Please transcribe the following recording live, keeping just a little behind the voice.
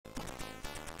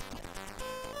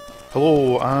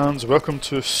Hello and welcome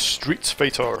to Street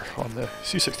Fighter on the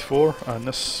C64, and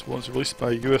this was released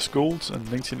by US Gold in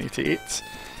 1988.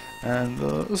 And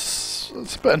it's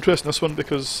a bit interesting, this one,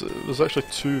 because there's actually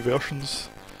two versions,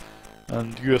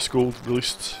 and US Gold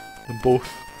released them both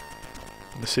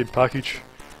in the same package.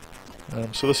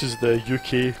 So this is the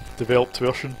UK developed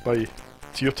version by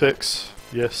Teartex.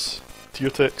 Yes,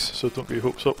 Teartex, so don't get your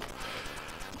hopes up.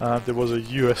 And there was a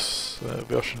US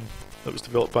version that was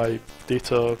developed by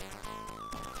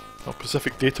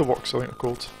Pacific Data Works, I think they're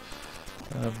called.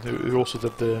 Who also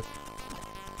did the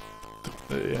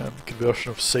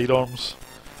conversion of Sidearms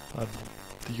and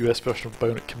the US version of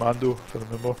Bionic Commando, if I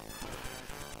remember.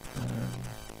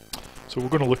 So we're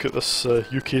going to look at this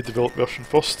UK developed version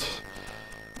first.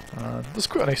 And there's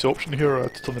quite a nice option here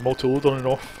to turn the multi-load on and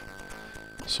off.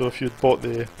 So if you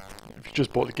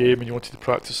just bought the game and you wanted to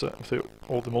practice it without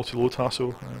all the multi-load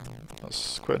hassle,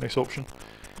 that's quite a nice option.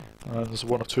 And there's a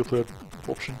 1 or 2 player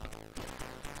option.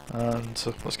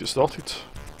 And let's get started.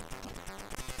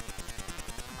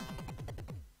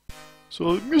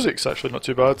 So the music's actually not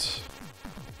too bad. It's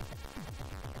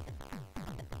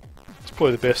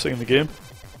probably the best thing in the game.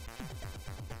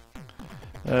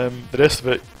 The rest of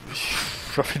it,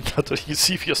 I mean, you can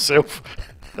see for yourself.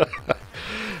 I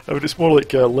mean, it's more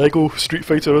like a Lego Street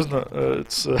Fighter, isn't it?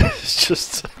 It's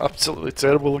just absolutely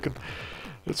terrible looking.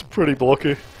 It's pretty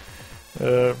blocky.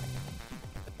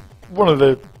 One of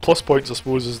the plus points, I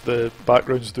suppose, is the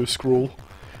backgrounds do scroll,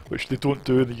 which they don't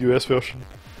do in the US version.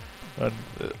 And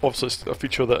obviously it's a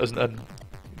feature that isn't in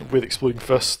With Exploding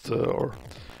Fist or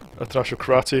International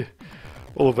Karate,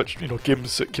 all of which,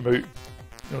 games that came out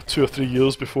 2 or 3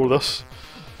 years before this,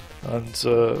 and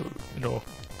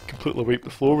completely wiped the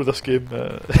floor with this game,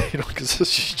 because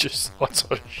this is just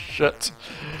utter shit.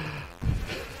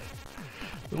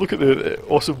 Look at the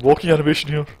awesome walking animation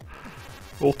here,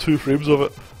 all 2 frames of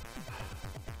it.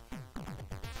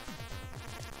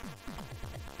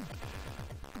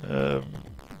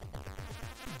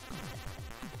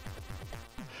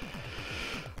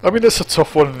 I mean, it's a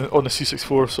tough one on the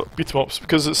C64, sort of beat 'em ups,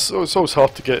 because it's always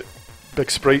hard to get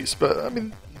big sprites, but I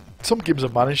mean, some games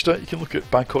have managed it. You can look at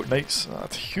Bangkok Nights,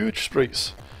 that's huge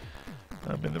sprites.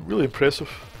 I mean, they're really impressive.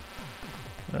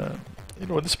 And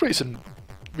the sprites in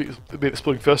the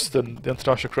Exploding Fist and the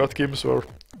International Karate games were,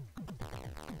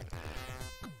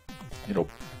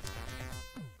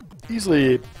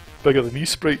 easily bigger than these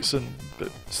sprites,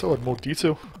 but still had more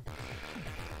detail.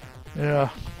 Yeah.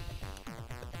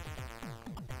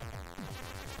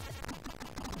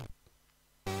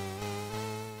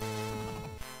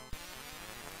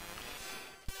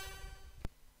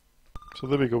 So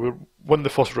there we go, we won the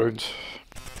first round.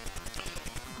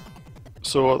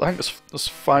 So I think there's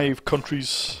 5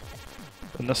 countries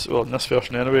in this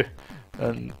version anyway,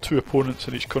 and 2 opponents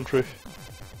in each country.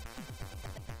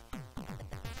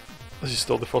 This is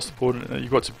still the first opponent.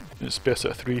 You've got to, it's best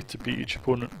out of 3 to beat each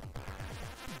opponent.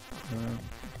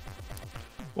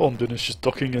 All I'm doing is just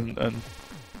ducking and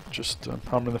just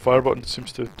hammering the fire button. It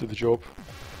seems to do the job.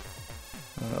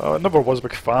 I never was a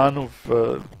big fan of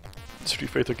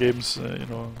Street Fighter games. I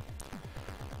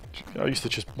used to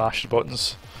just mash the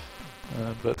buttons,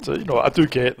 but I do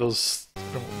get there's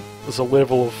a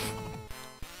level of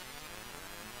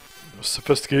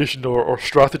sophistication or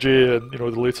strategy in the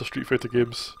later Street Fighter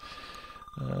games.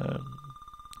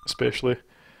 Especially,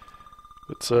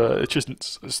 but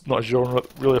it's not a genre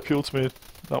that really appealed to me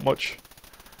that much.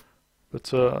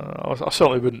 But I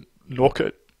certainly wouldn't knock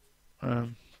it,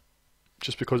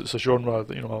 just because it's a genre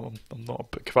that I'm not a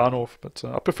big fan of. But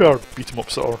I prefer beat 'em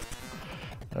ups that are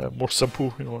more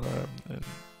simple, and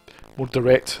more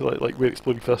direct, like With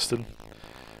Exploding Fist and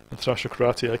International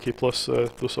Karate, IK Plus,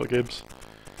 those sort of games.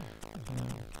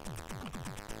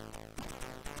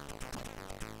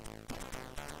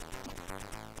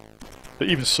 But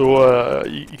even so,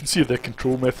 you can see the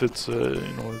control methods. The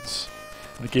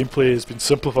gameplay has been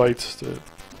simplified for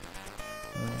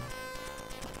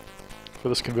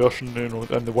this conversion,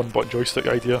 and the one-button joystick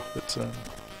idea. But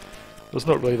there's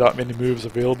not really that many moves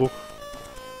available.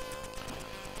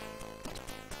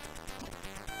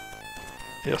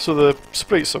 Yeah, so the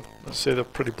sprites are, as I say, they're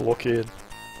pretty blocky and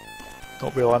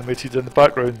not well animated, and the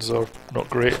backgrounds are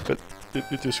not great, but they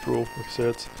do scroll, like I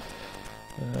said.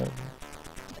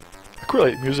 I quite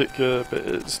like the music, but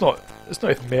it's not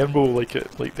even memorable like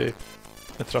the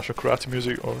International Karate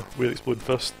music or With Exploding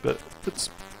Fist, but it's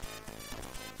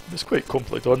quite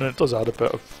completely done, and it does add a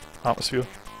bit of atmosphere.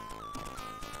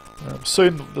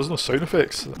 There's no sound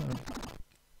effects.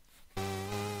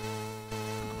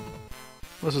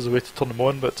 This is a way to turn them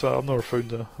on, but I've never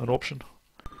found an option,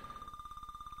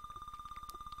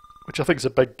 which I think is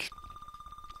a big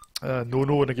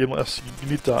no-no in a game like this. You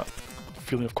need that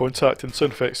feeling of contact, and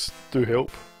sound effects do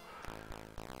help.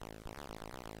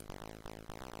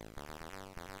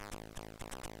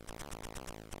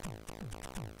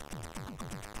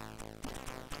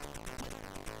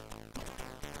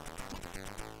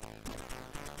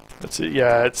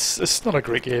 Yeah, it's not a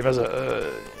great game, is it?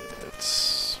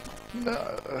 It's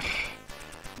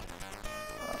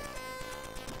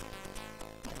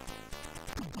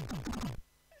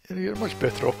you're much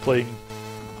better off playing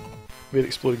Mere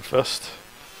Exploding Fist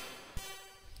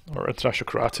or International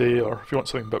Karate, or if you want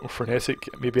something a bit more frenetic,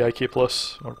 maybe IK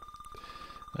Plus or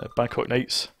Bangkok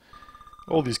Nights.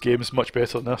 All these games much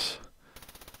better than this.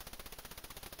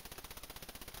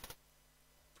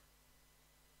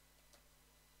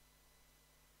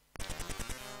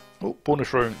 Oh,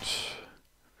 bonus rounds.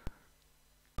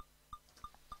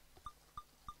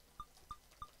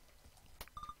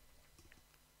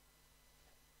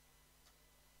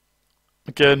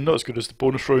 Again, not as good as the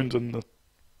bonus round and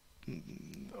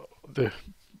the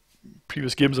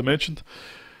previous games I mentioned.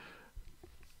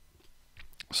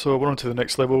 So we're on to the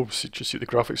next level, just see what the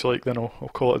graphics are like, then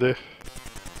I'll call it a day.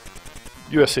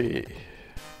 USA.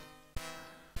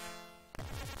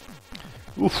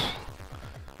 Oof.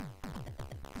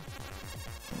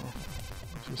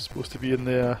 This is supposed to be in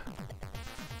the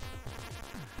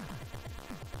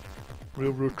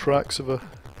railroad tracks of in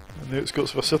the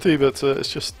outskirts of a city, but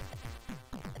it's just...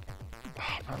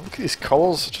 Oh man, look at these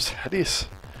colours, it's just hideous.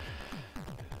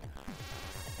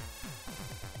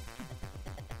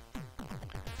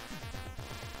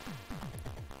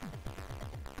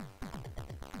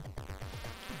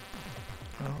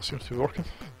 Well, that seems to be working.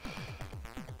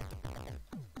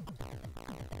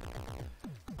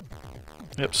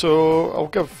 Yep, so I'll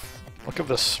give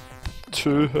this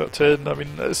 2 out of 10. I mean,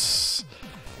 it's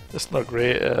not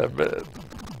great, but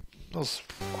there's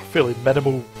a fairly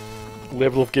minimal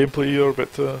level of gameplay here,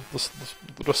 but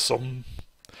there's some...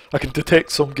 I can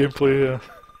detect some gameplay,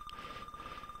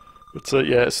 but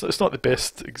yeah, it's not the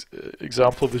best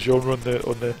example of the genre on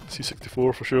the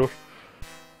C64 for sure.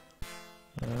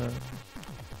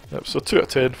 Yep, so 2 out of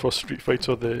 10 for Street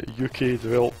Fighter, the UK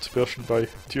developed version by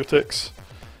Teartex,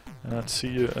 and see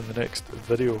you in the next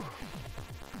video.